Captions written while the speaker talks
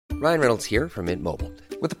Ryan Reynolds here from Mint Mobile.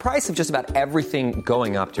 With the price of just about everything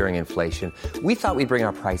going up during inflation, we thought we'd bring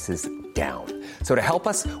our prices down. So to help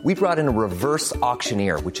us, we brought in a reverse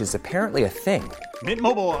auctioneer, which is apparently a thing. Mint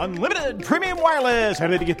Mobile Unlimited Premium Wireless. How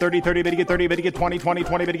to get 30, 30, bit to get 30, bit to get 20, 20,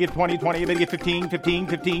 20, bit to get 20, 20, bit to get 15, 15,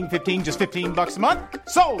 15, 15, just $15 a month?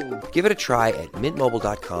 Sold! Give it a try at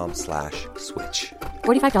mintmobile.com/switch.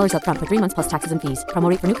 $45 up front for 3 months plus taxes and fees. Promo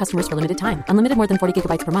rate for new customers for limited time. Unlimited more than 40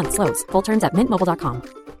 gigabytes per month. Slows full terms at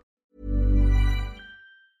mintmobile.com.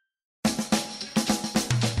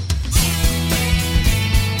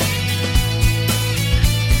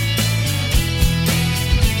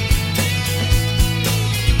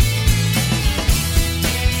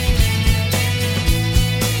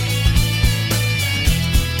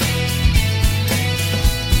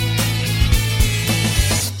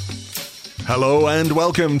 Hello and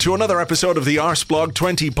welcome to another episode of the Arsblog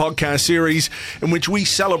 20 podcast series in which we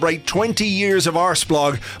celebrate 20 years of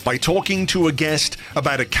Arsblog by talking to a guest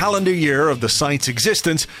about a calendar year of the site's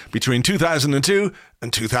existence between 2002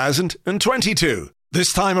 and 2022.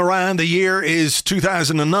 This time around, the year is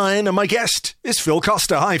 2009 and my guest is Phil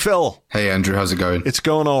Costa. Hi, Phil. Hey, Andrew. How's it going? It's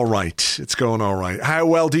going all right. It's going all right. How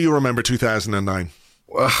well do you remember 2009?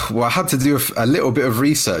 Well, I had to do a little bit of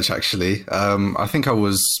research, actually. I think I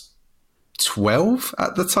was 12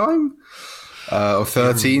 at the time, or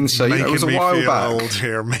 13. So it was a while back. Old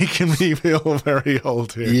here, making me feel very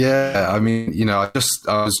old here. Yeah, I mean, I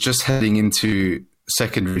was just heading into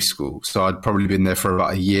secondary school, so I'd probably been there for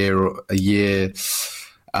about a year,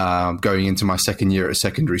 going into my second year at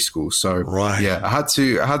secondary school. So right. Yeah, I had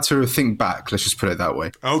to think back. Let's just put it that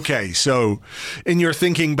way. Okay, so in your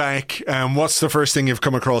thinking back, what's the first thing you've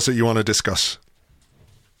come across that you want to discuss?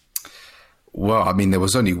 Well, I mean, there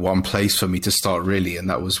was only one place for me to start, really, and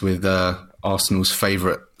that was with Arsenal's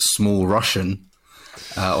favourite small Russian,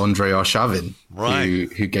 Andrei Arshavin,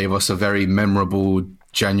 right, who gave us a very memorable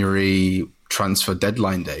January transfer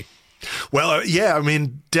deadline day. Well, yeah, I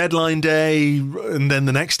mean, deadline day, and then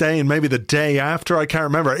the next day, and maybe the day after. I can't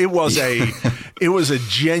remember. It was it was a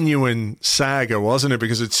genuine saga, wasn't it?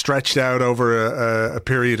 Because it stretched out over a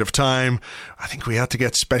period of time. I think we had to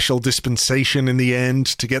get special dispensation in the end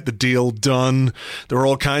to get the deal done. There were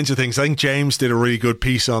all kinds of things. I think James did a really good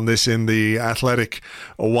piece on this in The Athletic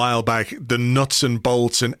a while back. The nuts and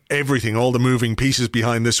bolts and everything, all the moving pieces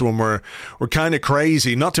behind this one were kind of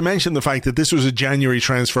crazy. Not to mention the fact that this was a January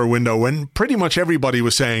transfer window when pretty much everybody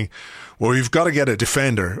was saying, well, we've got to get a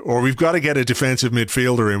defender or we've got to get a defensive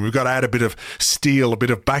midfielder in. We've got to add a bit of steel, a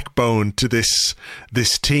bit of backbone to this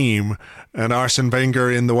team. And Arsene Wenger,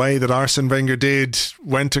 in the way that Arsene Wenger did,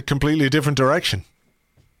 went a completely different direction.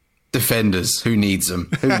 Defenders, who needs them?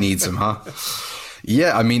 Who needs them, huh?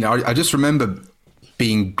 Yeah, I mean, I just remember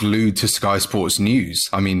being glued to Sky Sports News.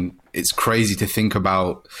 I mean, it's crazy to think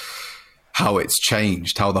about how it's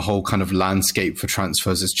changed, how the whole kind of landscape for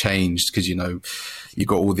transfers has changed, because, you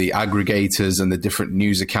got all the aggregators and the different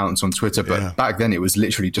news accounts on Twitter. But back then it was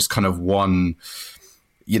literally just kind of one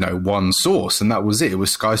source, and that was it. It was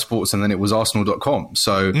Sky Sports, and then it was Arsenal.com.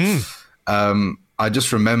 So I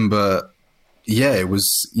just remember, it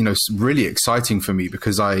was, really exciting for me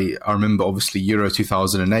because I remember obviously Euro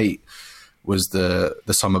 2008 was the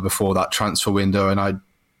summer before that transfer window, and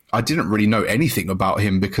I didn't really know anything about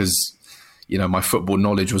him because, my football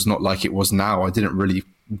knowledge was not like it was now. I didn't really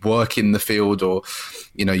work in the field, or,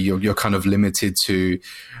 you're kind of limited to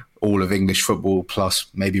all of English football plus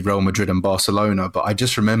maybe Real Madrid and Barcelona. But I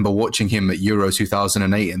just remember watching him at Euro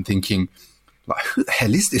 2008 and thinking, like, who the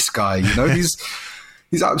hell is this guy?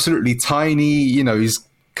 He's absolutely tiny, he's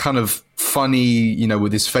kind of funny,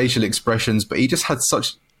 with his facial expressions, but he just had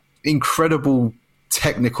such incredible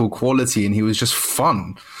technical quality and he was just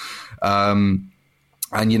fun.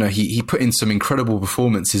 And, he put in some incredible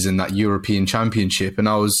performances in that European Championship. And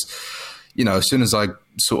I was, as soon as I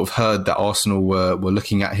sort of heard that Arsenal were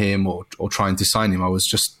looking at him or trying to sign him, I was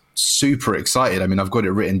just super excited. I mean, I've got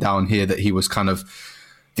it written down here that he was kind of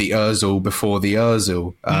the Ozil before the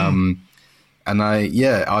Ozil. And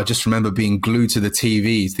I just remember being glued to the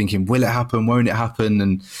TV thinking, will it happen? Won't it happen?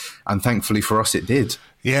 And thankfully for us, it did.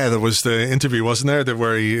 Yeah, there was the interview, wasn't there,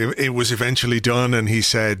 where it was eventually done and he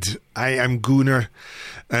said, I am Gunnar.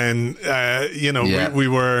 And,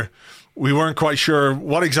 we weren't quite sure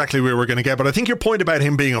what exactly we were going to get. But I think your point about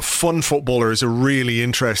him being a fun footballer is a really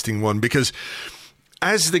interesting one, because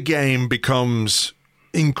as the game becomes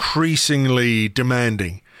increasingly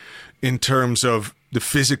demanding in terms of the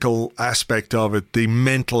physical aspect of it, the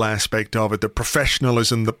mental aspect of it, the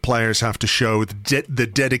professionalism that players have to show, the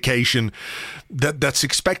dedication that's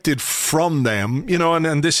expected from them, you know,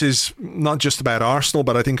 and this is not just about Arsenal,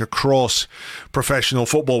 but I think across professional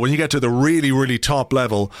football. When you get to the really, really top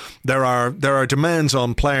level, there are demands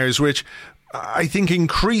on players which I think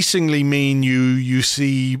increasingly mean you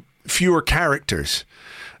see fewer characters.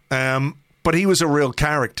 But he was a real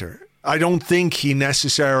character. I don't think he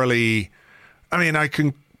necessarily... I mean, I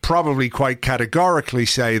can probably quite categorically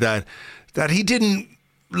say that he didn't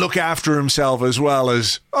look after himself as well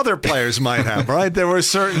as other players might have, right? There were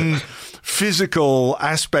certain physical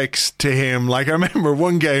aspects to him. Like, I remember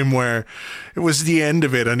one game where it was the end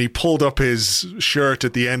of it and he pulled up his shirt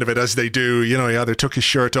at the end of it, as they do. You know, he either took his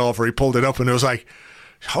shirt off or he pulled it up, and it was like,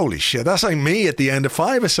 holy shit, that's like me at the end of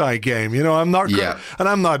five-a-side game. You know, I'm not... Yeah. And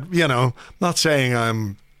I'm not, you know, not saying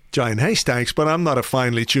I'm giant haystacks, but I'm not a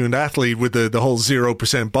finely tuned athlete with the whole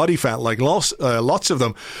 0% body fat like lots of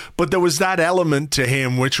them. But there was that element to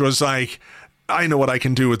him which was like, I know what I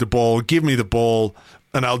can do with the ball. Give me the ball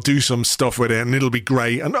and I'll do some stuff with it and it'll be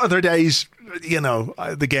great. And other days, you know,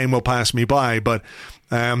 the game will pass me by. But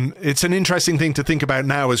it's an interesting thing to think about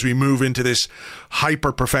now as we move into this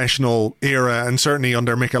hyper-professional era, and certainly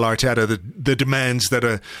under Mikel Arteta, the demands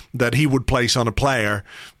that he would place on a player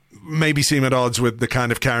maybe seem at odds with the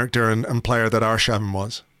kind of character and player that Arshavin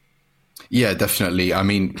was. Yeah, definitely. I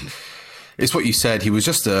mean, it's what you said. He was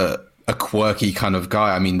just a quirky kind of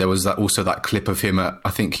guy. I mean, there was also that clip of him I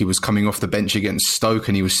think he was coming off the bench against Stoke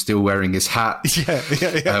and he was still wearing his hat. Yeah.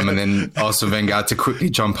 And then Arsene Wenger had to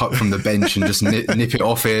quickly jump up from the bench and just nip it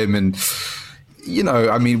off him. And, you know,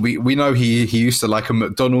 I mean, we know he used to like a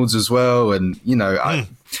McDonald's as well. And, you know,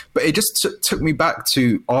 but it just took me back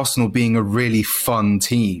to Arsenal being a really fun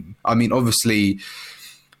team. I mean, obviously,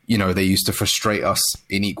 you know, they used to frustrate us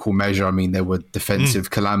in equal measure. I mean, there were defensive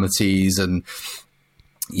calamities and,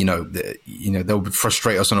 you know, they would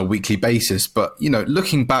frustrate us on a weekly basis. But, you know,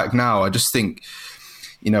 looking back now, I just think,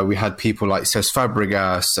 you know, we had people like Cesc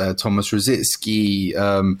Fabregas, Thomas Rosicky,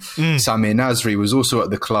 Samir Nasri was also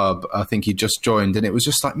at the club. I think he just joined. And it was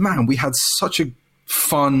just like, man, we had such a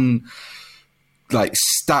fun, like,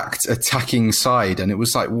 stacked attacking side. And it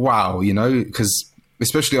was like, wow, you know, because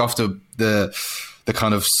especially after the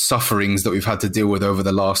kind of sufferings that we've had to deal with over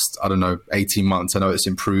the last, 18 months. I know it's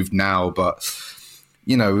improved now, but,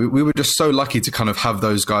 you know, we were just so lucky to kind of have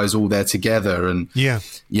those guys all there together. And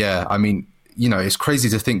yeah, I mean, you know, it's crazy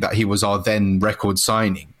to think that he was our then record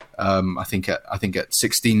signing. I think at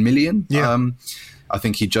 16 million. Yeah. I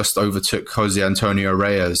think he just overtook Jose Antonio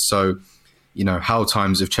Reyes. So, you know, how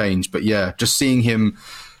times have changed. But yeah, just seeing him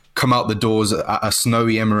come out the doors at a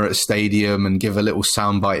snowy Emirates Stadium and give a little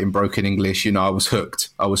soundbite in broken English, you know, I was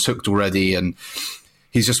hooked already. And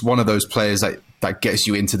he's just one of those players that gets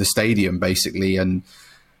you into the stadium, basically. And,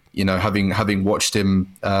 you know, having watched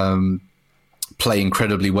him play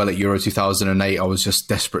incredibly well at Euro 2008, I was just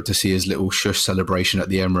desperate to see his little shush celebration at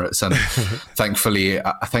the Emirates. And thankfully,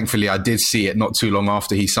 I did see it not too long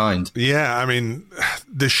after he signed. Yeah, I mean,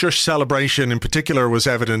 the shush celebration in particular was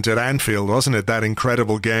evident at Anfield, wasn't it? That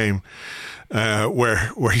incredible game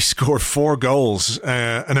where he scored 4 goals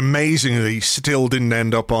and amazingly still didn't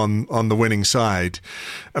end up on the winning side.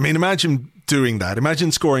 I mean, imagine doing that.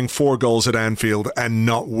 Imagine scoring 4 goals at Anfield and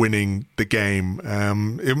not winning the game.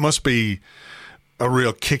 It must be a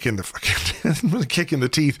real kick in the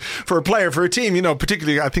teeth for a player, for a team, you know,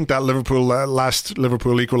 particularly I think that last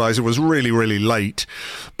Liverpool equaliser was really, really late.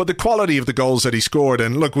 But the quality of the goals that he scored,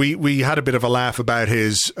 and look, we had a bit of a laugh about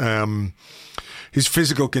his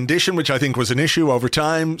physical condition, which I think was an issue over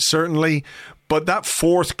time, certainly. But that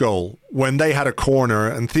 4th goal, when they had a corner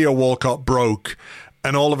and Theo Walcott broke,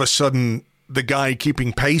 and all of a sudden the guy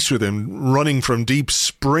keeping pace with him, running from deep,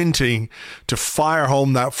 sprinting to fire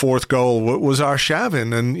home that 4th goal was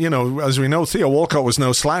Arshavin. And, you know, as we know, Theo Walcott was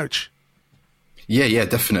no slouch. Yeah,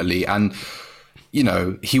 definitely. And, you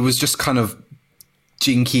know, he was just kind of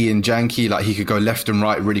jinky and janky, like he could go left and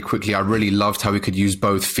right really quickly. I really loved how he could use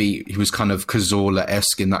both feet. He was kind of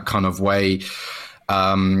Cazorla-esque in that kind of way.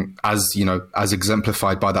 As you know, as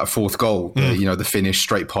exemplified by that 4th goal, you know, the finish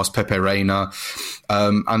straight past Pepe Reina.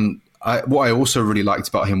 And what I also really liked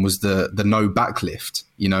about him was the no backlift.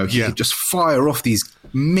 You know, he could just fire off these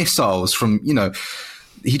missiles from, you know,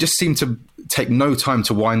 he just seemed to take no time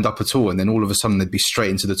to wind up at all. And then all of a sudden they'd be straight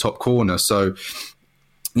into the top corner. So,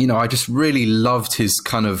 you know, I just really loved his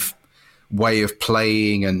kind of way of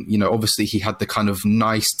playing. And, you know, obviously he had the kind of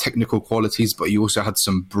nice technical qualities, but he also had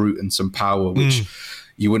some brute and some power, which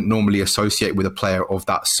you wouldn't normally associate with a player of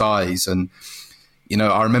that size. And, you know,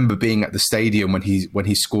 I remember being at the stadium when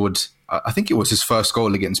he scored, I think it was his first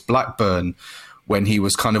goal against Blackburn, when he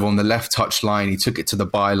was kind of on the left touch line. He took it to the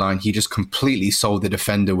byline. He just completely sold the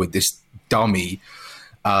defender with this dummy,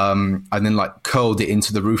 and then like curled it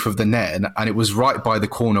into the roof of the net. And it was right by the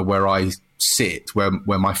corner where I sit, where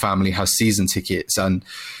my family has season tickets. And,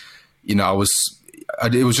 you know,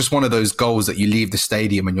 it was just one of those goals that you leave the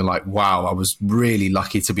stadium and you're like, wow, I was really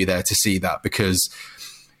lucky to be there to see that, because,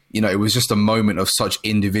 you know, it was just a moment of such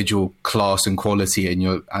individual class and quality. And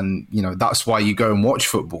you know, that's why you go and watch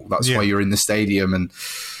football. That's why you're in the stadium. And,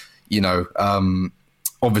 you know,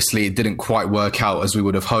 obviously it didn't quite work out as we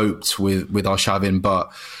would have hoped with Arshavin,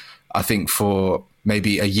 but I think for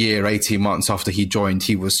maybe a year, 18 months after he joined,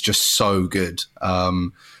 he was just so good.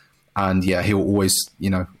 And yeah, he will always, you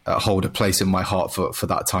know, hold a place in my heart for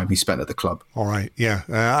that time he spent at the club. All right, yeah.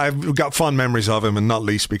 I've got fond memories of him, and not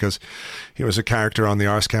least because he was a character on the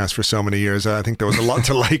Arscast for so many years. I think there was a lot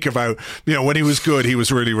to like about, you know, when he was good, he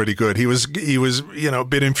was really, really good. He was, you know, a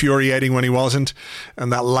bit infuriating when he wasn't,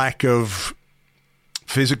 and that lack of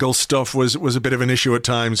physical stuff was a bit of an issue at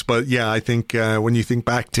times. But yeah, I think when you think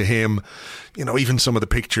back to him, you know, even some of the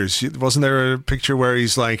pictures, wasn't there a picture where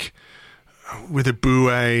he's like with a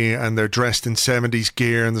buoy and they're dressed in 70s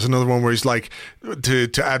gear, and there's another one where he's like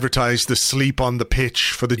to advertise the sleep on the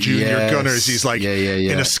pitch for the junior gunners, he's like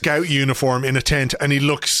in a scout uniform in a tent, and he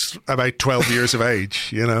looks about 12 years of age,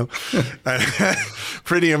 you know.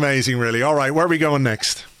 Pretty amazing, really. All right, where are we going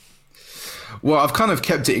next? Well, I've kind of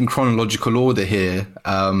kept it in chronological order here,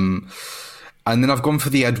 and then I've gone for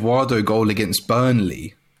the Eduardo goal against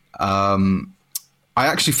Burnley. I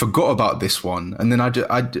actually forgot about this one. And then I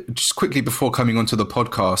just quickly before coming onto the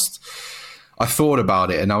podcast, I thought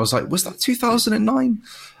about it and I was like, was that 2009?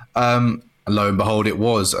 Lo and behold, it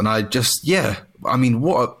was. And I just, I mean,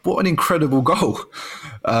 what an incredible goal.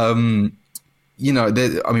 You know,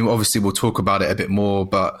 I mean, obviously we'll talk about it a bit more,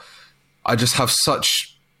 but I just have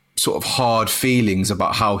such sort of hard feelings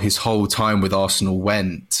about how his whole time with Arsenal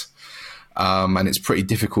went. And it's pretty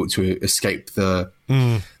difficult to escape the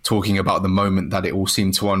talking about the moment that it all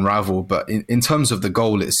seemed to unravel. But in terms of the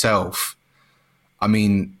goal itself, I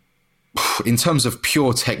mean, in terms of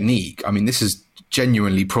pure technique, I mean, this is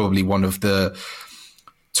genuinely probably one of the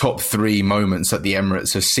top 3 moments that the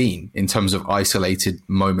Emirates has seen in terms of isolated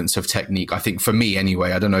moments of technique. I think for me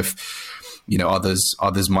anyway, I don't know if, you know,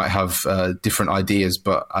 others might have different ideas,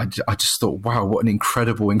 but I just thought, wow, what an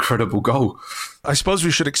incredible goal. I suppose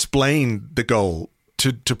we should explain the goal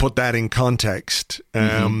to put that in context,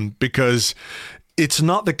 because it's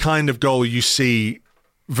not the kind of goal you see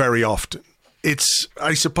very often. It's,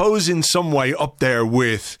 I suppose, in some way up there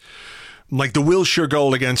with, like, the Wilshere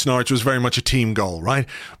goal against Norwich was very much a team goal, right?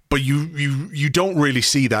 But you don't really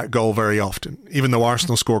see that goal very often, even though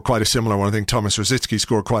Arsenal scored quite a similar one. I think Thomas Rosicky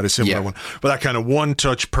scored quite a similar one. But that kind of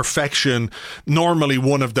one-touch perfection, normally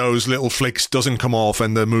one of those little flicks doesn't come off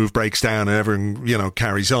and the move breaks down and everyone, you know,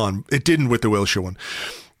 carries on. It didn't with the Wilshere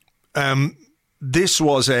one. This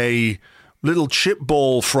was a little chip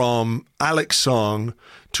ball from Alex Song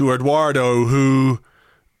to Eduardo, who...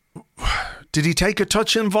 Did he take a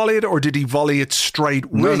touch and volley it, or did he volley it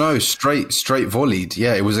straight? No, straight volleyed.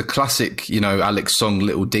 Yeah, it was a classic, you know, Alex Song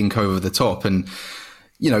little dink over the top, and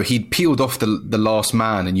you know, he'd peeled off the last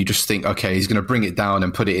man, and you just think, okay, he's going to bring it down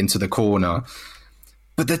and put it into the corner.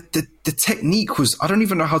 But the technique was, I don't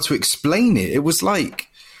even know how to explain it. It was like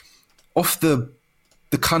off the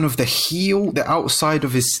kind of the heel, the outside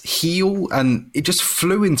of his heel, and it just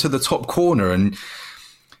flew into the top corner. And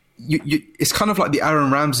it's kind of like the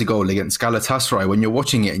Aaron Ramsey goal against Galatasaray when you're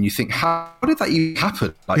watching it and you think, how did that even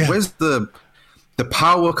happen? Like, where's the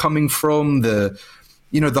power coming from? The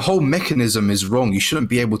whole mechanism is wrong. You shouldn't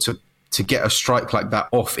be able to get a strike like that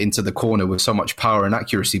off into the corner with so much power and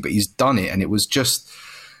accuracy, but he's done it. And it was just,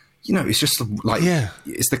 you know, it's just like,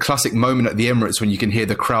 it's the classic moment at the Emirates when you can hear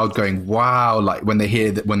the crowd going, wow, like when they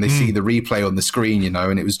hear that, when they see the replay on the screen, you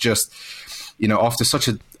know. And it was just, you know, after such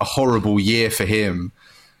a horrible year for him,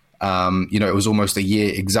 you know, it was almost a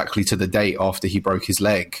year exactly to the date after he broke his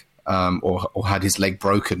leg, or had his leg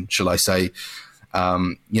broken, shall I say.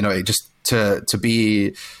 You know, it just to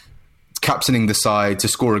be captaining the side, to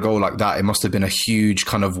score a goal like that, it must have been a huge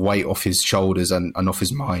kind of weight off his shoulders and off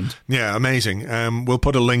his mind. Yeah, amazing. We'll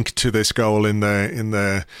put a link to this goal in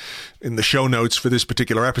the show notes for this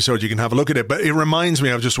particular episode. You can have a look at it. But it reminds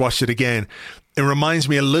me, I've just watched it again, it reminds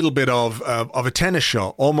me a little bit of a tennis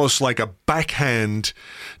shot, almost like a backhand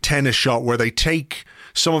tennis shot where they take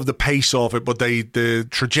some of the pace off it, but the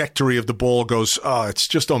trajectory of the ball goes, it's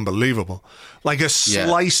just unbelievable. Like a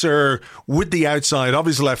slicer with the outside of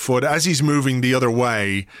his left foot as he's moving the other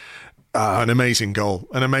way. An amazing goal.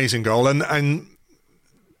 And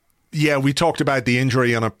yeah, we talked about the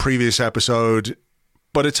injury on a previous episode,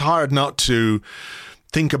 but it's hard not to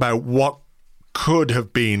think about what could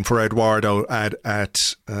have been for Eduardo at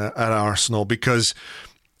Arsenal, because,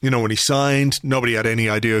 you know, when he signed, nobody had any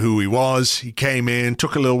idea who he was. He came in,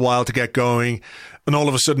 took a little while to get going, and all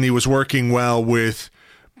of a sudden he was working well with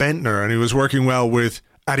Bentner, and he was working well with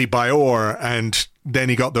Adebayor, and then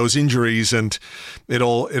he got those injuries, and it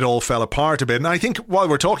all fell apart a bit. And I think while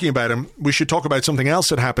we're talking about him, we should talk about something else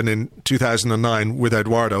that happened in 2009 with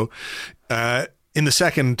Eduardo. In the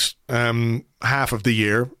second half of the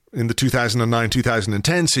year, in the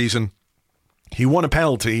 2009-2010 season, he won a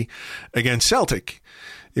penalty against Celtic,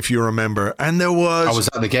 if you remember. And there was... I was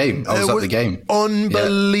at the game.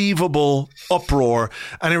 Unbelievable uproar.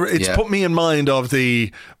 And it's put me in mind of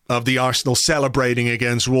the Arsenal celebrating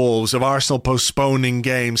against Wolves, of Arsenal postponing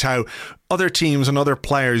games, how other teams and other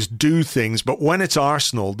players do things, but when it's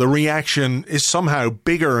Arsenal, the reaction is somehow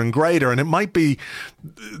bigger and greater, and it might be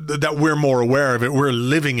that we're more aware of it, we're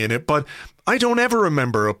living in it, but I don't ever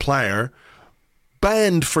remember a player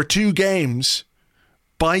banned for 2 games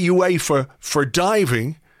by UEFA for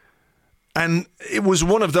diving. And it was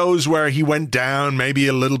one of those where he went down maybe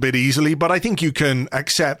a little bit easily, but I think you can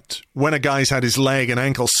accept when a guy's had his leg and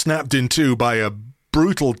ankle snapped in two by a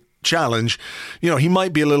brutal challenge, you know, he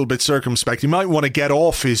might be a little bit circumspect. He might want to get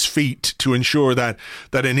off his feet to ensure that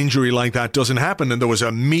an injury like that doesn't happen. And there was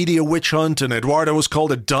a media witch hunt, and Eduardo was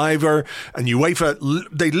called a diver, and UEFA,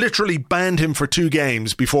 they literally banned him for 2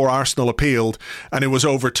 games before Arsenal appealed, and it was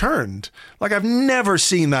overturned. Like, I've never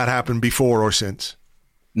seen that happen before or since.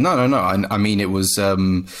 No. I mean, it was,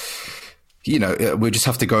 you know, we just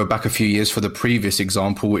have to go back a few years for the previous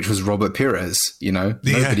example, which was Robert Pires. You know,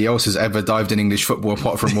 nobody else has ever dived in English football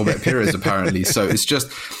apart from Robert Pires, apparently. So it's just,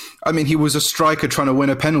 I mean, he was a striker trying to win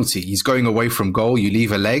a penalty. He's going away from goal. You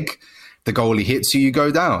leave a leg. The goalie hits you, you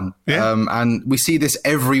go down. Yeah. And we see this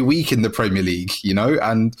every week in the Premier League, you know,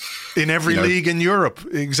 and in every league in Europe.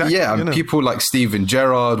 Exactly. Yeah. And people like Steven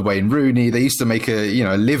Gerrard, Wayne Rooney, they used to make a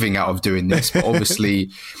living out of doing this. But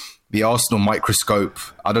obviously the Arsenal microscope,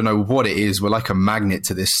 I don't know what it is. We're like a magnet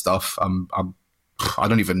to this stuff. I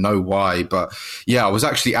don't even know why, but yeah, I was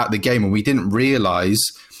actually at the game and we didn't realize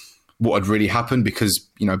what had really happened because,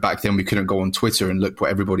 you know, back then we couldn't go on Twitter and look what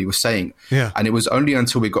everybody was saying. Yeah. And it was only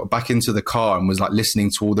until we got back into the car and was like listening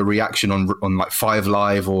to all the reaction on like 5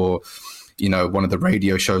 Live or, you know, one of the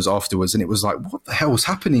radio shows afterwards. And it was like, what the hell was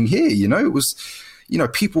happening here? You know, it was, you know,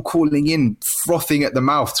 people calling in, frothing at the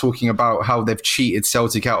mouth, talking about how they've cheated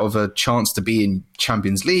Celtic out of a chance to be in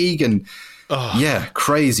Champions League. And yeah,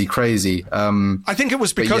 crazy. I think it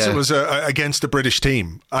was because it was against the British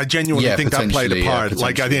team. I genuinely think that played a part.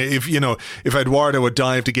 Like, I think if Eduardo had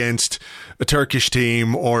dived against a Turkish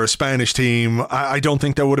team or a Spanish team, I don't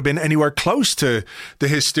think there would have been anywhere close to the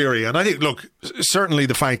hysteria. And I think, look, certainly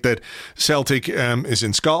the fact that Celtic is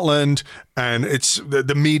in Scotland and it's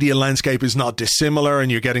the media landscape is not dissimilar,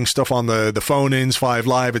 and you're getting stuff on the phone-ins, 5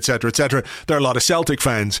 Live, etc. There are a lot of Celtic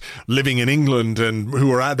fans living in England and who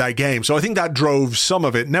were at that game. So I think that drove some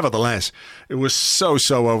of it. Nevertheless, it was so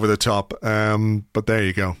over the top. But there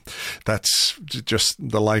you go. That's just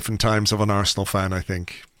the life and times of an Arsenal fan, I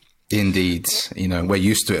think. Indeed. You know, we're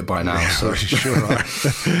used to it by now. So. We sure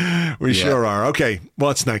are. We sure are. Okay,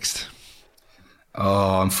 what's next?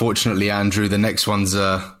 Oh, unfortunately, Andrew, the next one's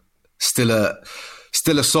still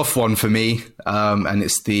a soft one for me, and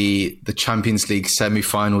it's the Champions League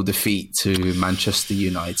semi-final defeat to Manchester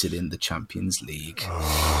United in the Champions League.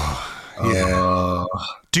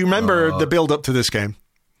 Do you remember the build-up to this game?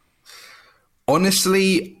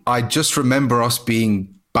 Honestly, I just remember us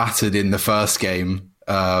being battered in the first game.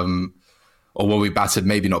 Or were we battered?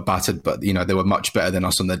 Maybe not battered, but you know, they were much better than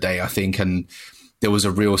us on the day, I think. And there was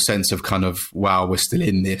a real sense of kind of, wow, we're still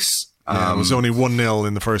in this. It was only 1-0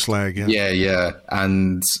 in the first leg. Yeah.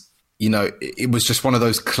 And, you know, it was just one of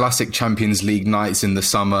those classic Champions League nights in the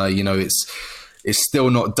summer. You know, it's still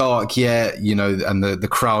not dark yet, you know, and the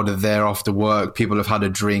crowd are there after work. People have had a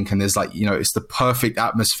drink and there's like, you know, it's the perfect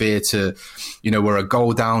atmosphere to, you know, we're a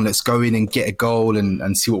goal down. Let's go in and get a goal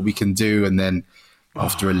and see what we can do. And then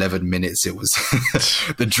after 11 minutes, it was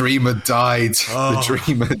the dream had died. The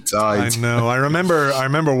dream had died. I know. I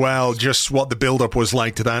remember well just what the build-up was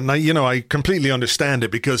like to that. And I completely understand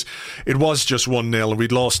it because it was just 1-0 and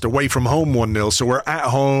we'd lost away from home 1-0. So we're at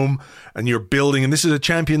home and you're building. And this is a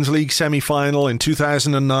Champions League semi-final in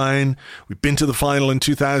 2009. We've been to the final in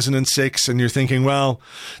 2006. And you're thinking, well,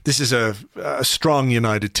 this is a strong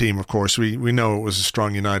United team, of course. We know it was a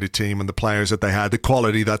strong United team and the players that they had, the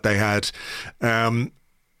quality that they had.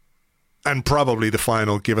 and probably the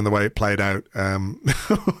final, given the way it played out,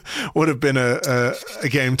 would have been a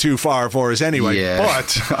game too far for us anyway. Yeah,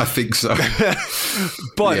 but I think so.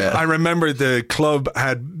 But I remember the club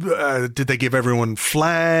had, did they give everyone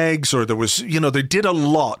flags, or there was, they did a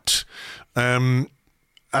lot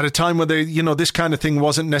at a time where they, this kind of thing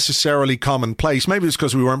wasn't necessarily commonplace. Maybe it's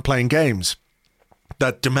because we weren't playing games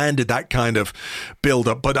that demanded that kind of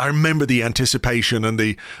build-up. But I remember the anticipation and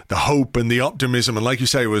the hope and the optimism. And like you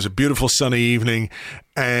say, it was a beautiful sunny evening.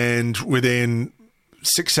 And within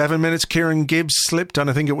 6-7 minutes, Kieran Gibbs slipped, and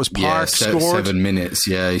I think it was Park scored. 7 minutes,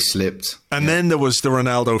 he slipped. And then there was the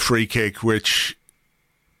Ronaldo free kick, which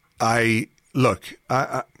I'm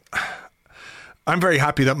very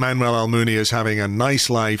happy that Manuel Almunia is having a nice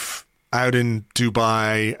life out in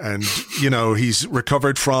Dubai, and, he's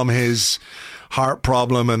recovered from his heart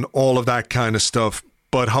problem and all of that kind of stuff.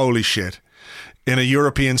 But holy shit, in a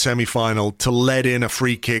European semi-final, to let in a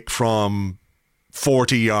free kick from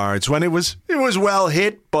 40 yards when it was well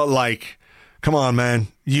hit, but come on, man,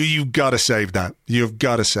 you've got to save that. You've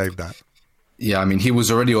got to save that. Yeah, I mean, he was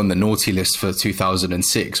already on the naughty list for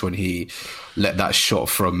 2006 when he let that shot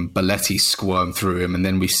from Belletti squirm through him, and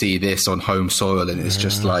then we see this on home soil, and it's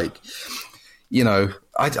just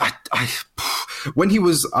when he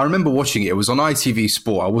was, I remember watching it. It was on ITV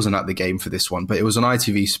Sport. I wasn't at the game for this one, but it was on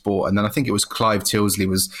ITV Sport, and then I think it was Clive Tilsley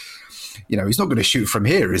was, he's not going to shoot from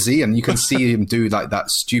here, is he? And you can see him do that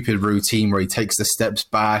stupid routine where he takes the steps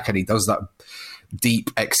back and he does that deep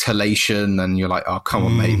exhalation, and you're like, oh, come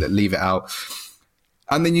on, mate, leave it out.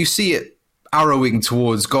 And then you see it arrowing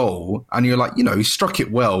towards goal, and you're like, he struck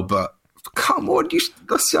it well, but come on,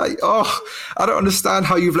 that's like, I don't understand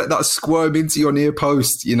how you've let that squirm into your near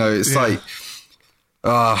post. It's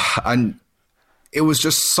and it was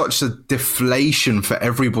just such a deflation for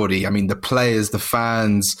everybody. I mean, the players, the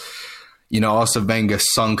fans, Arsene Wenger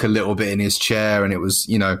sunk a little bit in his chair, and it was,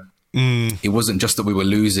 it wasn't just that we were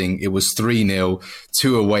losing. It was 3-0,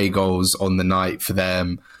 2 away goals on the night for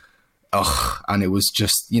them. And it was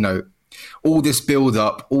just, all this build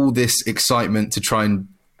up, all this excitement to try and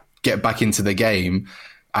get back into the game,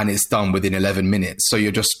 and it's done within 11 minutes. So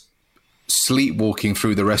you're just sleepwalking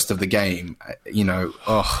through the rest of the game.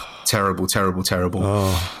 Terrible, terrible, terrible.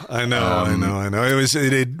 Oh, I know.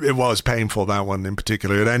 It was painful, that one in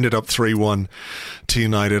particular. It ended up 3-1 to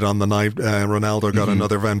United on the night. Ronaldo got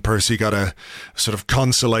another. Van Persie got a sort of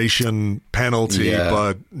consolation penalty,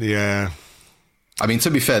 but yeah. I mean,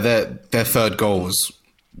 to be fair, their third goal was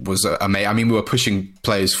amazing. I mean, we were pushing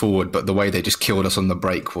players forward, but the way they just killed us on the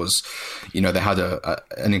break was, they had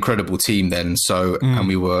an incredible team then. So, and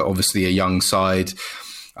we were obviously a young side.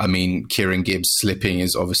 I mean, Kieran Gibbs slipping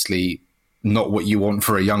is obviously not what you want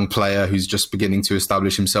for a young player who's just beginning to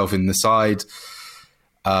establish himself in the side.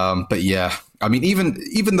 But yeah, I mean,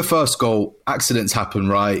 even the first goal, accidents happen,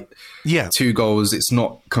 right? Yeah. 2 goals, it's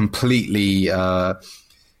not completely, we're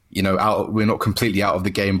not completely out of the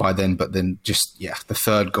game by then, but then just, the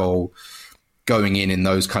third goal going in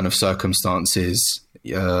those kind of circumstances,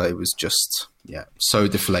 it was just, so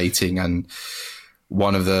deflating. And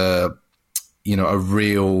one of the, a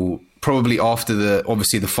real, probably after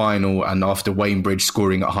obviously the final and after Wayne Bridge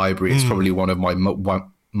scoring at Highbury, it's probably one of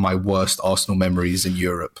my worst Arsenal memories in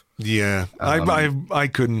Europe. Yeah, I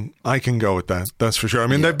can go with that. That's for sure. I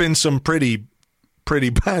mean, there've been some pretty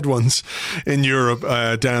bad ones in Europe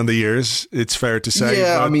down the years, it's fair to say.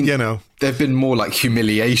 Yeah, but, I mean, they've been more like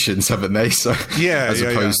humiliations, haven't they? So as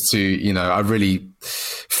opposed to, I really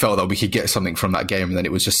felt that we could get something from that game, and then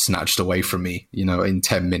it was just snatched away from me, in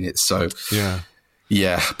 10 minutes. So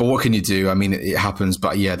yeah. But what can you do? I mean, it happens.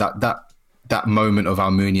 But yeah, that moment of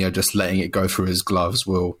Almunia just letting it go through his gloves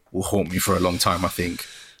will haunt me for a long time, I think.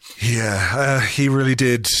 Yeah, he really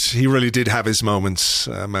did. He really did have his moments,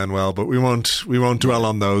 Manuel. But we won't dwell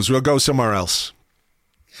on those. We'll go somewhere else.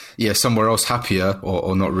 Yeah, somewhere else happier,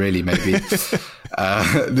 or not really, maybe.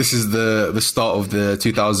 This is the start of the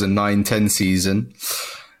 2009-10 season.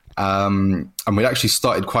 And we'd actually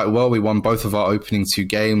started quite well. We won both of our opening 2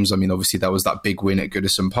 games. I mean, obviously, that was that big win at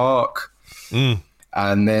Goodison Park.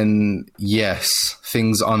 And then, yes,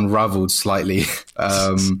 things unraveled slightly.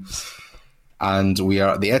 And we are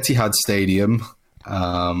at the Etihad Stadium.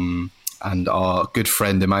 And our good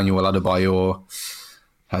friend Emmanuel Adebayor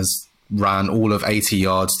has ran all of 80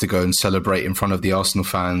 yards to go and celebrate in front of the Arsenal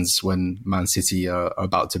fans when Man City are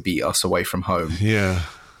about to beat us away from home. Yeah.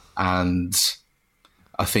 And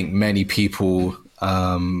I think many people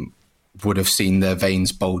would have seen their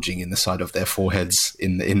veins bulging in the side of their foreheads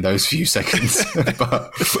in those few seconds.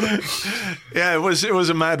 But yeah, it was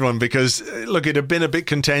a mad one because, look, it had been a bit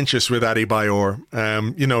contentious with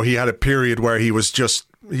Adebayor. He had a period where he was just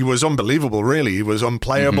he was unbelievable, really. He was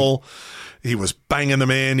unplayable. He was banging them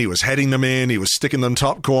in. He was heading them in. He was sticking them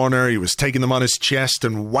top corner. He was taking them on his chest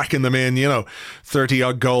and whacking them in,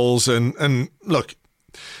 30-odd goals. And look,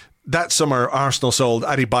 that summer, Arsenal sold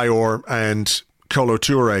Adebayor and Kolo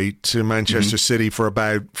Touré to Manchester City for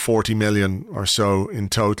about 40 million or so in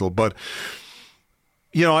total. But,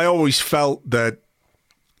 I always felt that,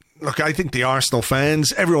 look, I think the Arsenal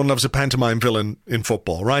fans, everyone loves a pantomime villain in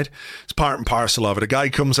football, right? It's part and parcel of it. A guy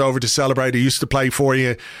comes over to celebrate, he used to play for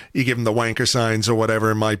you, you give him the wanker signs or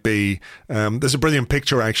whatever it might be. There's a brilliant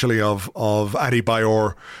picture, actually, of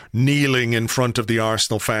Adebayor kneeling in front of the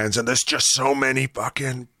Arsenal fans, and there's just so many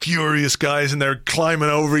fucking furious guys, and they're climbing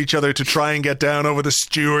over each other to try and get down over the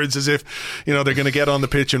stewards as if, they're going to get on the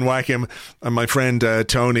pitch and whack him. And my friend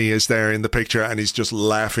Tony is there in the picture, and he's just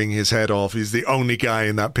laughing his head off. He's the only guy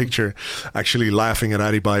in that picture actually laughing at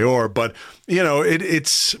Adebayor. But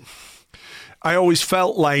it's I always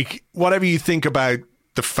felt like whatever you think about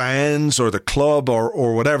the fans or the club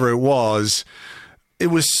or whatever it was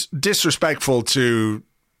disrespectful to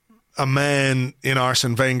a man in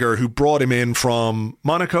Arsene Wenger who brought him in from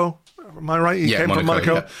Monaco. Am I right? He came from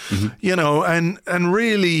Monaco. Yeah. And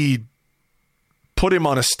really put him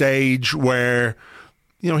on a stage where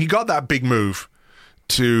he got that big move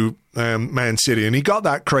to Man City, and he got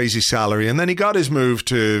that crazy salary, and then he got his move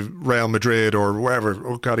to Real Madrid or wherever.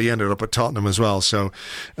 Oh God, he ended up at Tottenham as well. So,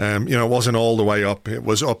 it wasn't all the way up; it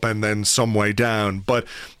was up and then some way down. But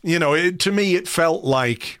to me, it felt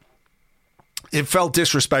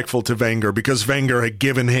disrespectful to Wenger because Wenger had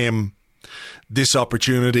given him this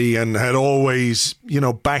opportunity and had always,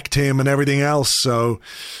 backed him and everything else. So,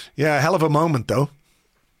 yeah, a hell of a moment, though.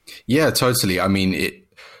 Yeah, totally. I mean,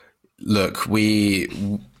 look, we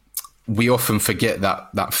often forget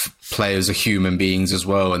that players are human beings as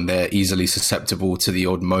well, and they're easily susceptible to the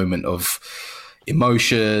odd moment of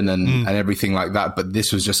emotion and everything like that. But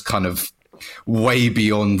this was just kind of way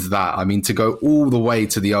beyond that. I mean, to go all the way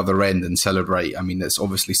to the other end and celebrate, I mean, that's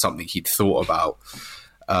obviously something he'd thought about.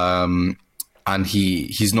 And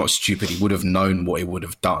he's not stupid. He would have known what he would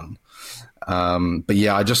have done. But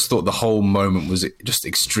yeah, I just thought the whole moment was just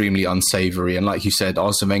extremely unsavory. And like you said,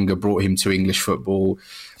 Arsene Wenger brought him to English football,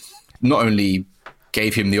 not only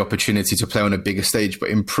gave him the opportunity to play on a bigger stage, but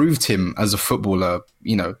improved him as a footballer,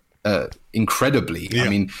 incredibly. Yeah. I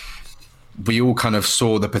mean, we all kind of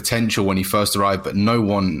saw the potential when he first arrived, but no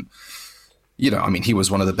one, he was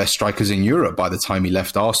one of the best strikers in Europe by the time he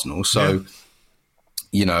left Arsenal. So,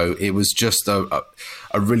 it was just a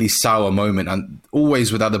really sour moment. And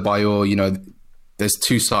always with Adebayor, there's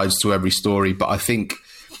two sides to every story, but I think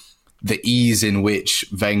the ease in which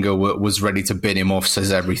Wenger was ready to bin him off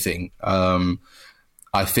says everything.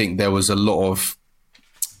 I think there was a lot of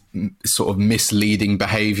sort of misleading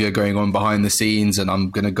behavior going on behind the scenes, and I'm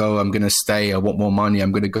going to go, I'm going to stay, I want more money,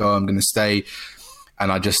 I'm going to go, I'm going to stay.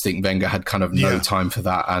 And I just think Wenger had kind of no time for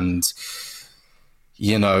that. And,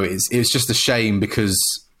 it's just a shame because,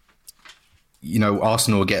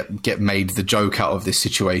 Arsenal get made the joke out of this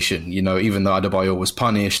situation. Even though Adebayor was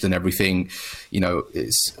punished and everything,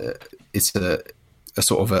 it's a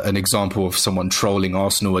sort of an example of someone trolling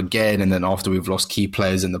Arsenal again. And then after we've lost key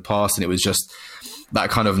players in the past, and it was just that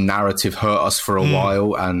kind of narrative hurt us for a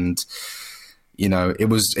while. And, it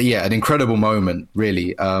was, an incredible moment,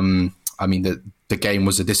 really. The game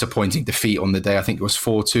was a disappointing defeat on the day. I think it was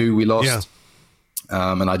 4-2 we lost. Yeah.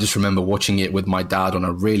 And I just remember watching it with my dad on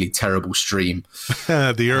a really terrible stream.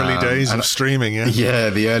 The early days of streaming, yeah? Yeah,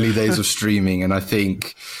 the early days of streaming. And I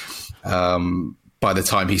think by the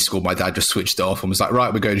time he scored, my dad just switched it off and was like,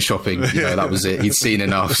 right, we're going shopping. That was it. He'd seen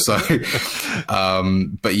enough. So,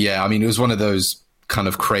 but yeah, it was one of those kind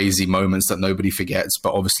of crazy moments that nobody forgets.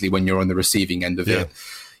 But obviously when you're on the receiving end of it,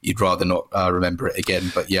 you'd rather not remember it again.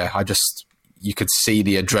 But yeah, you could see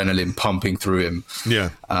the adrenaline pumping through him. Yeah.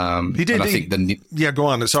 He did. And I think go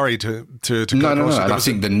on. Sorry to No. And I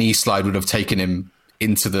think the knee slide would have taken him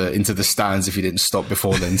into the stands if he didn't stop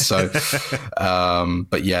before then. So,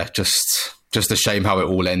 but yeah, just a shame how it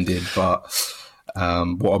all ended. But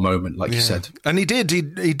what a moment, like you said. And he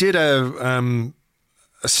did a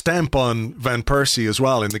stamp on Van Persie as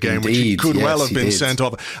well in the game, which he could well have been sent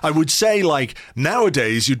off. I would say,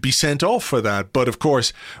 nowadays you'd be sent off for that, but of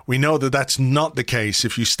course we know that that's not the case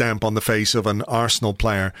if you stamp on the face of an Arsenal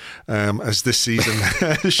player, as this season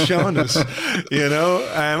has shown us.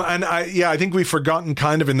 And I think we've forgotten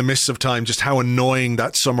kind of in the mists of time just how annoying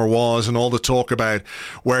that summer was, and all the talk about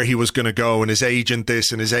where he was going to go and his agent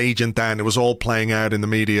this and his agent that, and it was all playing out in the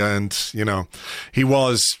media, and he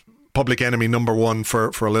was public enemy number one for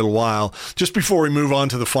a little while. Just before we move on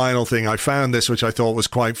to the final thing, I found this, which I thought was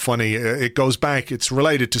quite funny. It goes back, it's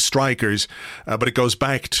related to strikers, but it goes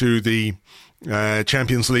back to the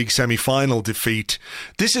Champions League semi-final defeat.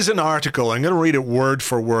 This is an article, I'm going to read it word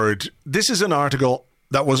for word. This is an article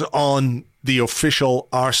that was on the official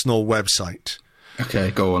Arsenal website.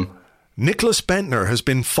 Okay, go on. Nicklas Bendtner has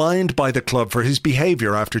been fined by the club for his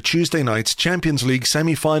behaviour after Tuesday night's Champions League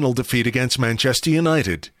semi-final defeat against Manchester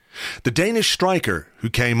United. The Danish striker, who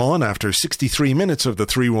came on after 63 minutes of the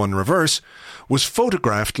 3-1 reverse, was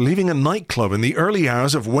photographed leaving a nightclub in the early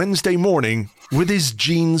hours of Wednesday morning with his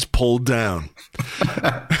jeans pulled down.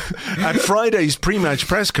 At Friday's pre-match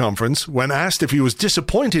press conference, when asked if he was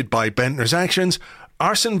disappointed by Bendtner's actions,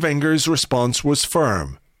 Arsene Wenger's response was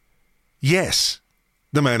firm. Yes,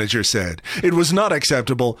 the manager said. It was not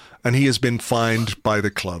acceptable, and he has been fined by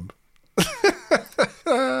the club.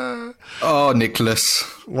 Oh, Nicklas.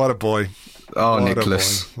 What a boy. Oh, What a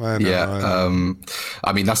Nicklas. boy. I know.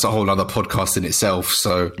 I mean, that's a whole other podcast in itself,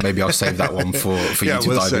 so maybe I'll save that one for Yeah, you to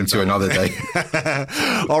we'll dive save into that another one.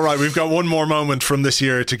 day. All right, we've got one more moment from this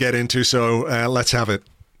year to get into, so let's have it.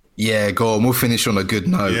 Yeah, go on. We'll finish on a good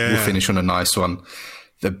note. Yeah. We'll finish on a nice one.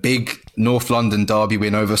 The big North London derby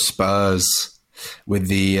win over Spurs with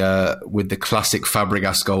the classic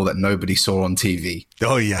Fabregas goal that nobody saw on TV.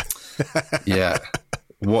 Oh, yeah. Yeah.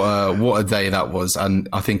 What a day that was. And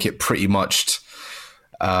I think it pretty much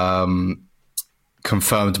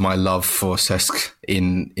confirmed my love for Cesc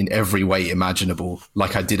in every way imaginable,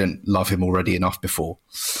 like I didn't love him already enough before.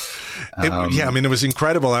 Yeah, I mean, it was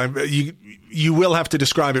incredible. You will have to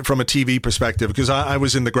describe it from a TV perspective, because I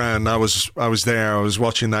was in the ground. I was there. I was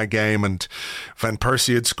watching that game, and Van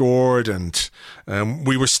Persie had scored, and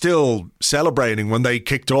we were still celebrating when they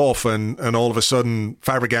kicked off, and all of a sudden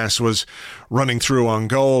Fabregas was running through on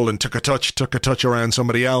goal and took a touch around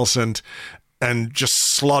somebody else, and just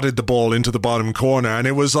slotted the ball into the bottom corner, and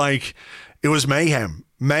it was mayhem.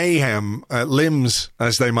 Limbs,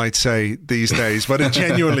 as they might say these days, but it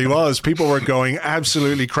genuinely was. People were going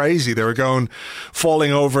absolutely crazy. They were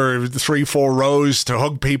falling over 3-4 rows to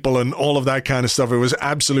hug people and all of that kind of stuff. It was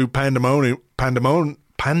absolute pandemonium. I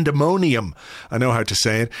know how to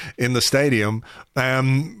say it, in the stadium.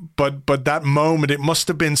 But that moment, it must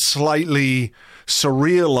have been slightly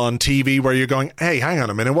surreal on TV, where you're going, hey, hang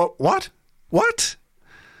on a minute, what?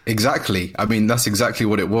 Exactly. I mean, that's exactly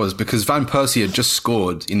what it was, because Van Persie had just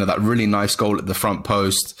scored, that really nice goal at the front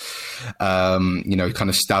post, kind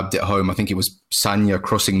of stabbed it home. I think it was Sanya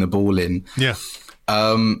crossing the ball in. Yeah.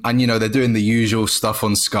 And, they're doing the usual stuff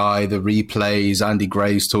on Sky, the replays, Andy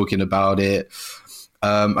Graves talking about it.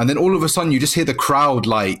 And then all of a sudden you just hear the crowd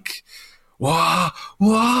like, wah,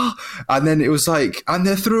 wah. And then it was like, and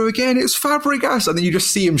they're through again. It's Fabregas. And then you just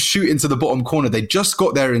see him shoot into the bottom corner. They just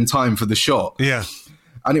got there in time for the shot. Yeah.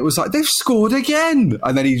 And it was like, they've scored again.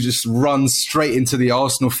 And then he just runs straight into the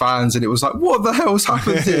Arsenal fans. And it was like, what the hell's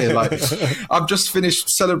happened here? Like, I've just finished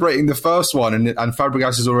celebrating the first one. And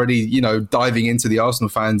Fabregas is already, diving into the Arsenal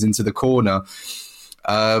fans into the corner.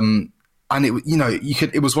 And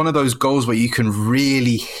it was one of those goals where you can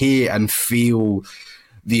really hear and feel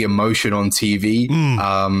the emotion on TV.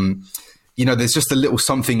 There's just a little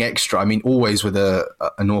something extra. I mean, always with a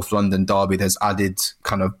North London derby, there's added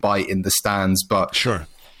kind of bite in the stands, but sure,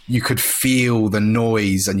 you could feel the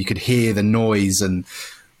noise and you could hear the noise, and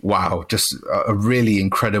wow, just a really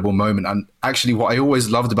incredible moment. And actually, what I always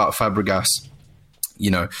loved about Fabregas,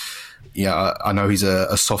 I know he's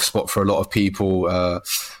a soft spot for a lot of people,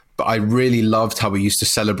 but I really loved how he used to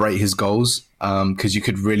celebrate his goals, because you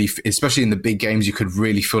could really, especially in the big games, you could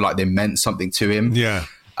really feel like they meant something to him. Yeah.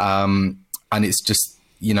 And it's just,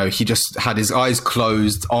 he just had his eyes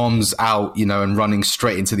closed, arms out, and running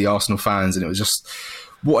straight into the Arsenal fans. And it was just,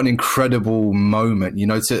 what an incredible moment,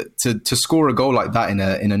 to score a goal like that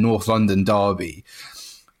in a North London derby.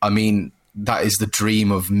 I mean, that is the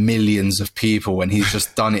dream of millions of people, and he's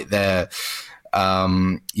just done it there.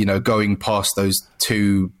 Going past those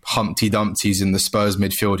two Humpty Dumptys in the Spurs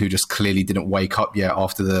midfield who just clearly didn't wake up yet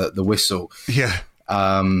after the whistle. Yeah.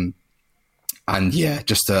 And yeah,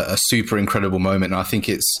 just a super incredible moment. And I think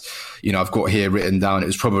it's, I've got here written down, it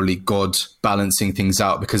was probably God balancing things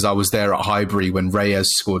out, because I was there at Highbury when Reyes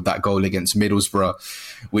scored that goal against Middlesbrough,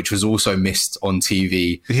 which was also missed on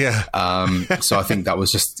TV. Yeah. So I think that was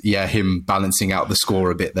just, him balancing out the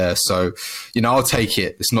score a bit there. So, I'll take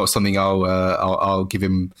it. It's not something I'll give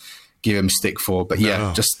him stick for, but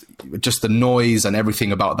yeah, just the noise and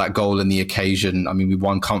everything about that goal and the occasion. I mean, we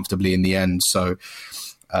won comfortably in the end. So,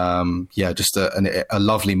 Just a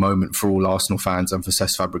lovely moment for all Arsenal fans and for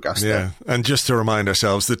Cesc Fabregas. Yeah, there. and just to remind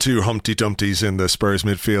ourselves, the two Humpty Dumptys in the Spurs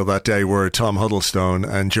midfield that day were Tom Huddlestone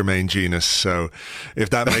and Jermaine Genius. So if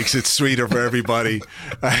that makes it sweeter for everybody,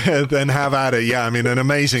 then have at it. Yeah, I mean, an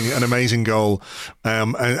amazing goal.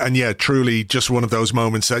 And yeah, truly just one of those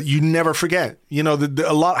moments that you never forget. You know,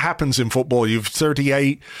 a lot happens in football. You've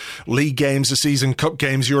 38 league games a season, cup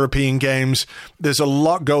games, European games. There's a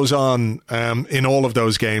lot goes on in all of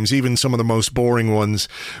those games, even some of the most boring ones.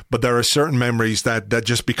 But there are certain memories that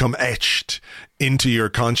just become etched into your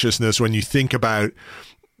consciousness when you think about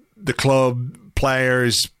the club,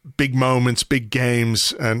 players, big moments, big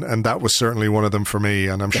games, and that was certainly one of them for me,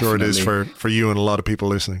 and I'm sure it is for you and a lot of people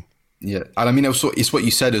listening. Yeah, and I mean, it's what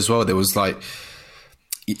you said as well. There was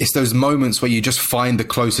it's those moments where you just find the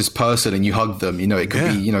closest person and you hug them. You know, it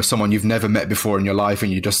could be, you know, someone you've never met before in your life,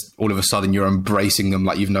 and you just all of a sudden you're embracing them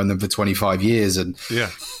like you've known them for 25 years. And,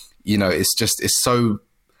 you know, it's so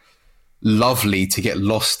lovely to get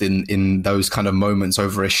lost in those kind of moments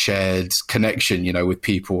over a shared connection, you know, with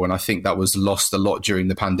people. And I think that was lost a lot during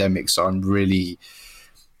the pandemic. So I'm really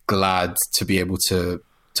glad to be able to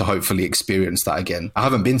hopefully experience that again. I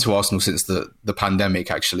haven't been to Arsenal since the pandemic,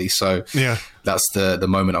 actually. So that's the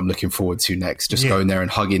moment I'm looking forward to next. Just going there and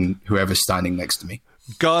hugging whoever's standing next to me.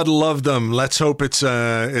 God love them. Let's hope it's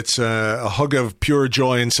a hug of pure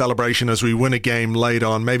joy and celebration as we win a game late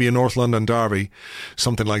on, maybe a North London derby,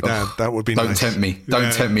 something like that. That would be nice.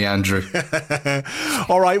 Don't tempt me, Andrew.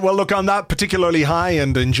 All right. Well, look, on that particularly high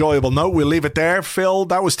and enjoyable note, we'll leave it there. Phil,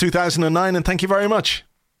 that was 2009, and thank you very much.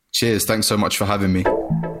 Cheers. Thanks so much for having me.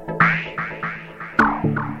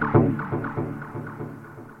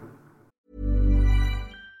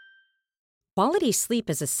 Quality sleep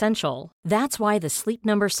is essential. That's why the Sleep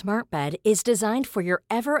Number Smart Bed is designed for your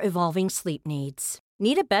ever-evolving sleep needs.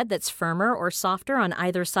 Need a bed that's firmer or softer on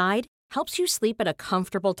either side? Helps you sleep at a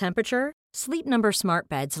comfortable temperature? Sleep Number Smart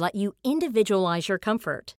Beds let you individualize your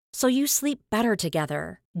comfort, so you sleep better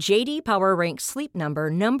together. J.D. Power ranks Sleep Number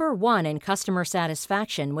number 1 in customer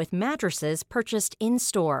satisfaction with mattresses purchased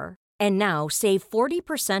in-store. And now, save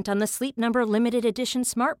 40% on the Sleep Number Limited Edition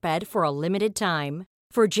Smart Bed for a limited time.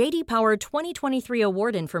 For J.D. Power 2023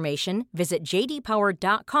 award information, visit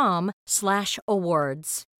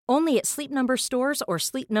jdpower.com/awards. Only at Sleep Number stores or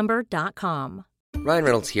sleepnumber.com. Ryan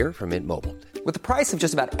Reynolds here from Mint Mobile. With the price of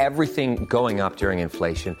just about everything going up during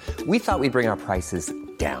inflation, we thought we'd bring our prices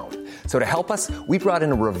down. So to help us, we brought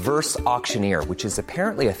in a reverse auctioneer, which is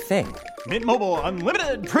apparently a thing. Mint Mobile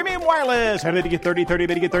Unlimited Premium Wireless. How to get 30, 30,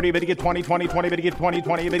 how to get 30, how to get 20, 20, 20, how to get 20,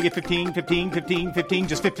 20, how to get 15, 15, 15, 15,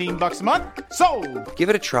 just $15 a month? Sold! Give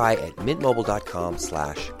it a try at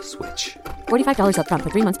mintmobile.com/switch. $45 up front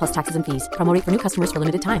for 3 months plus taxes and fees. Promo rate for new customers for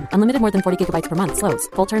limited time. Unlimited more than 40 gigabytes per month. Slows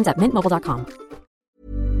full terms at mintmobile.com.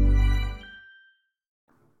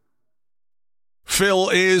 Phil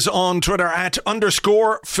is on Twitter at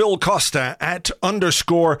 _Phil Costa, at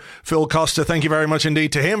 _Phil Costa. Thank you very much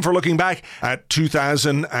indeed to him for looking back at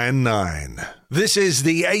 2009. This is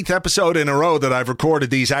the 8th episode in a row that I've recorded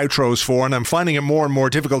these outros for, and I'm finding it more and more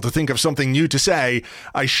difficult to think of something new to say.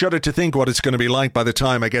 I shudder to think what it's going to be like by the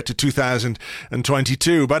time I get to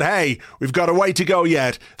 2022. But hey, we've got a way to go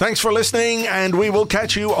yet. Thanks for listening, and we will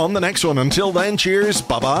catch you on the next one. Until then, cheers.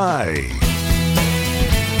 Bye-bye.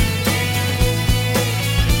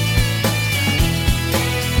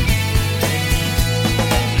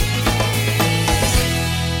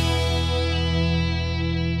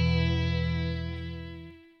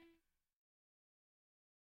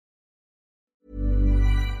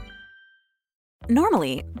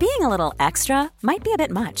 Normally, being a little extra might be a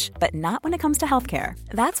bit much, but not when it comes to healthcare.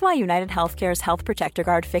 That's why United Healthcare's Health Protector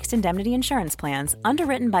Guard fixed indemnity insurance plans,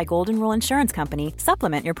 underwritten by Golden Rule Insurance Company,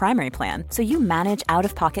 supplement your primary plan so you manage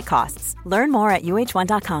out-of-pocket costs. Learn more at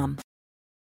uh1.com.